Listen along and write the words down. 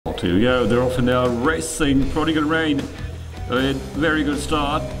Here we go, they're off and now racing. Prodigal Rain, a very good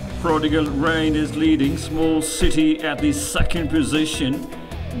start. Prodigal Rain is leading. Small City at the second position.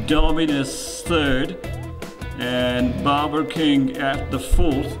 Dominus third. And Barber King at the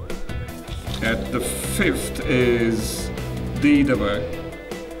fourth. At the fifth is Didaba.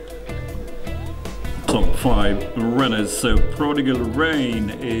 Top five runners, so Prodigal Rain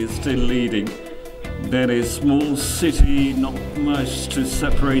is still leading. Then is Small City, not much to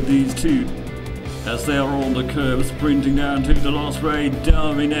separate these two as they are on the curve, sprinting down to the last race.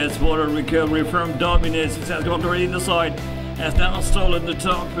 Dominus, what a recovery from Dominus, which has gone to the side, has now stolen the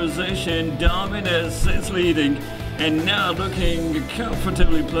top position. Dominus is leading and now looking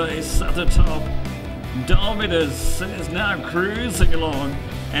comfortably placed at the top. Dominus is now cruising along,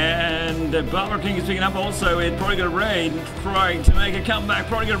 and Barber King is picking up also with Prodigal Rain trying to make a comeback.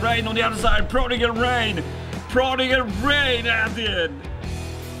 Prodigal Rain on the other side. Prodigal Rain at the end.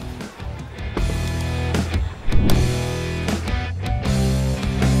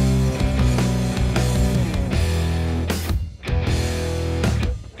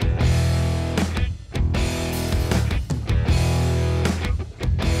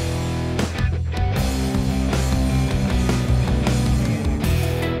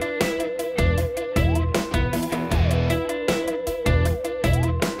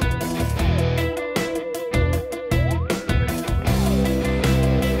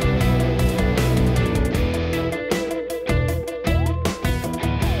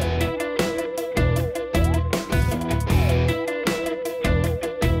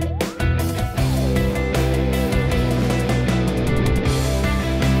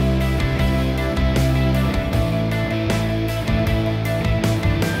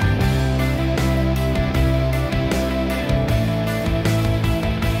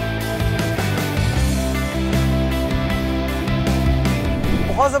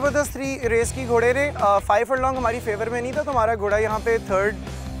 बहुत ज़बरदस्त race की घोड़े ने 5 फुरलॉन्ग हमारी favour में नहीं था, तो हमारा घोड़ा यहाँ पे थर्ड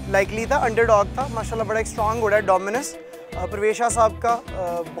लाइकली था, अंडरडॉग था। माशाल्लाह बड़ा एक स्ट्रॉन्ग घोड़ा है डोमिनस। प्रवेशा साहब का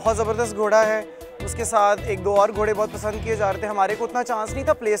बहुत ज़बरदस्त घोड़ा है, उसके साथ एक दो और घोड़े बहुत पसंद किए जा रहे थे। हमारे को उतना चांस नहीं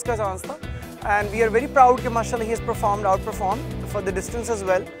था, प्लेस का चांस था, and we are very proud कि माशाल्लाह he has out perform for the distance as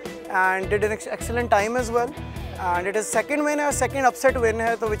well and did an excellent time as well, and it is second win है, second upset win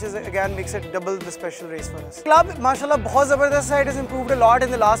है, तो which is again makes it double the special race for us. Club माशाल्लाह बहुत ज़बरदस्त है, it has improved a lot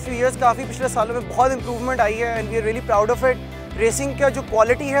in the last few years, काफ़ी पिछले सालों में बहुत improvement आई है, and we are really proud of it. Racing का जो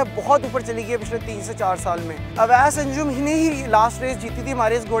क्वालिटी है बहुत ऊपर चली गई है पिछले 3 से 4 साल में। अवैस अंजुम ने ही लास्ट रेस जीती थी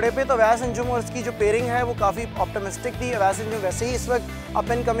हमारे इस घोड़े पे, तो अवैस अंजुम और उसकी जो पेयरिंग है वो काफ़ी ऑप्टिमिस्टिक थी। अवैस अंजुम वैसे ही इस वक्त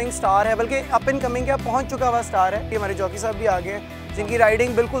अप एंड कमिंग स्टार है, बल्कि अप एंड कमिंग क्या पहुंच चुका हुआ स्टार है। हमारे जॉकी साहब भी आ गए हैं जिनकी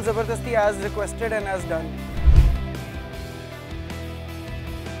राइडिंग बिल्कुल ज़बरदस्ती as requested and as done.